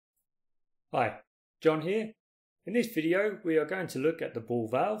Hi, John here. In this video we are going to look at the ball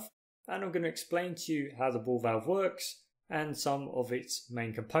valve and I'm going to explain to you how the ball valve works and some of its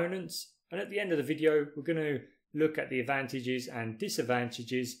main components, and at the end of the video we're going to look at the advantages and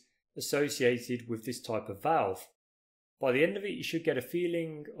disadvantages associated with this type of valve. By the end of it you should get a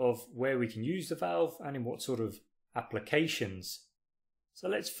feeling of where we can use the valve and in what sort of applications. So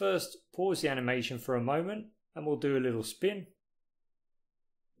let's first pause the animation for a moment and we'll do a little spin.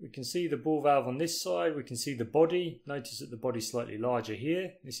 We can see the ball valve on this side, we can see the body. Notice that the body is slightly larger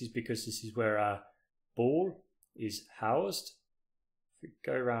here. This is because this is where our ball is housed. If we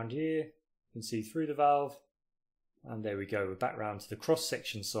go around here, you can see through the valve, and there we go, we're back round to the cross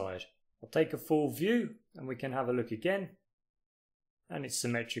section side. I'll take a full view and we can have a look again, and it's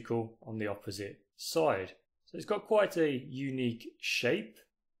symmetrical on the opposite side. So it's got quite a unique shape,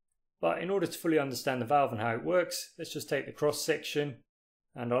 but in order to fully understand the valve and how it works, let's just take the cross section.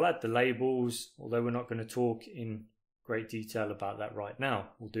 And I'll add the labels, although we're not going to talk in great detail about that right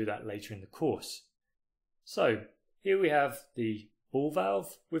now. We'll do that later in the course. So here we have the ball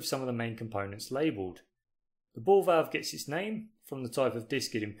valve with some of the main components labelled. The ball valve gets its name from the type of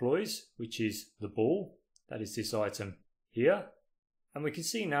disc it employs, which is the ball. That is this item here. And we can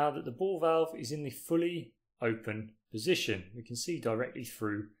see now that the ball valve is in the fully open position. We can see directly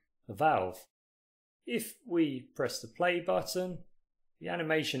through the valve. If we press the play button, the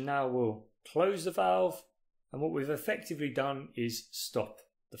animation now will close the valve, and what we've effectively done is stop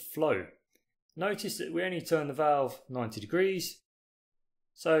the flow. Notice that we only turn the valve 90 degrees.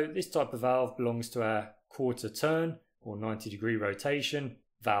 So this type of valve belongs to our quarter turn or 90-degree rotation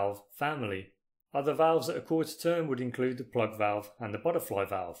valve family. Other valves that are quarter turn would include the plug valve and the butterfly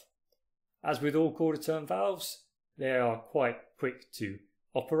valve. As with all quarter turn valves, they are quite quick to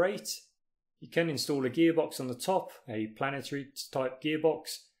operate. You can install a gearbox on the top, a planetary type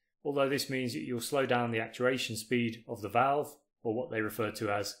gearbox, although this means that you'll slow down the actuation speed of the valve, or what they refer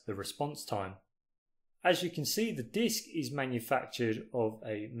to as the response time. As you can see, the disc is manufactured of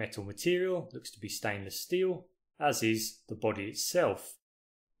a metal material, looks to be stainless steel, as is the body itself.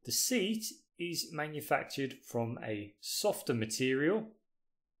 The seat is manufactured from a softer material,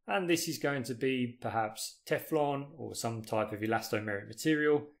 and this is going to be perhaps Teflon or some type of elastomeric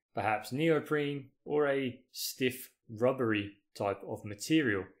material, perhaps neoprene or a stiff rubbery type of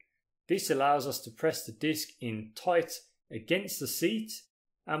material. This allows us to press the disc in tight against the seat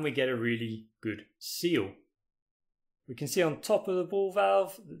and we get a really good seal. We can see on top of the ball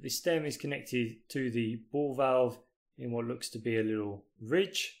valve that the stem is connected to the ball valve in what looks to be a little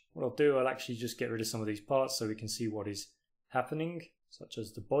ridge. What I'll do, I'll actually just get rid of some of these parts so we can see what is happening, such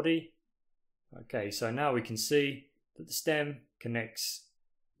as the body. Okay, so now we can see that the stem connects.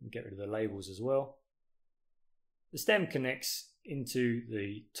 Get rid of the labels as well. The stem connects into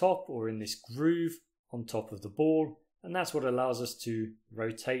the top or in this groove on top of the ball, and that's what allows us to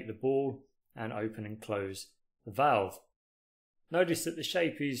rotate the ball and open and close the valve. Notice that the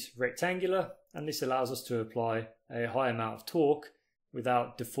shape is rectangular, and this allows us to apply a high amount of torque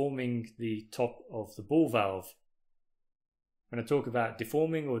without deforming the top of the ball valve. When I talk about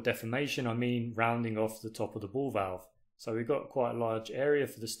deforming or deformation, I mean rounding off the top of the ball valve. So we've got quite a large area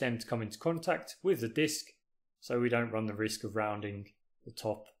for the stem to come into contact with the disc, so we don't run the risk of rounding the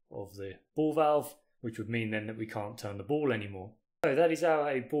top of the ball valve, which would mean then that we can't turn the ball anymore. So that is how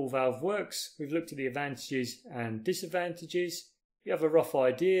a ball valve works. We've looked at the advantages and disadvantages. You have a rough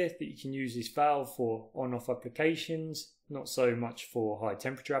idea that you can use this valve for on-off applications, not so much for high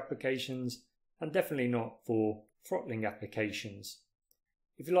temperature applications, and definitely not for throttling applications.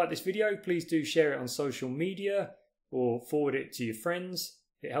 If you like this video, please do share it on social media or forward it to your friends.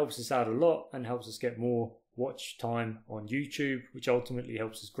 It helps us out a lot and helps us get more watch time on YouTube, which ultimately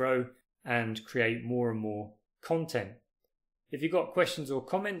helps us grow and create more and more content. If you've got questions or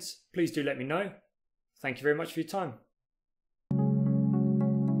comments, please do let me know. Thank you very much for your time.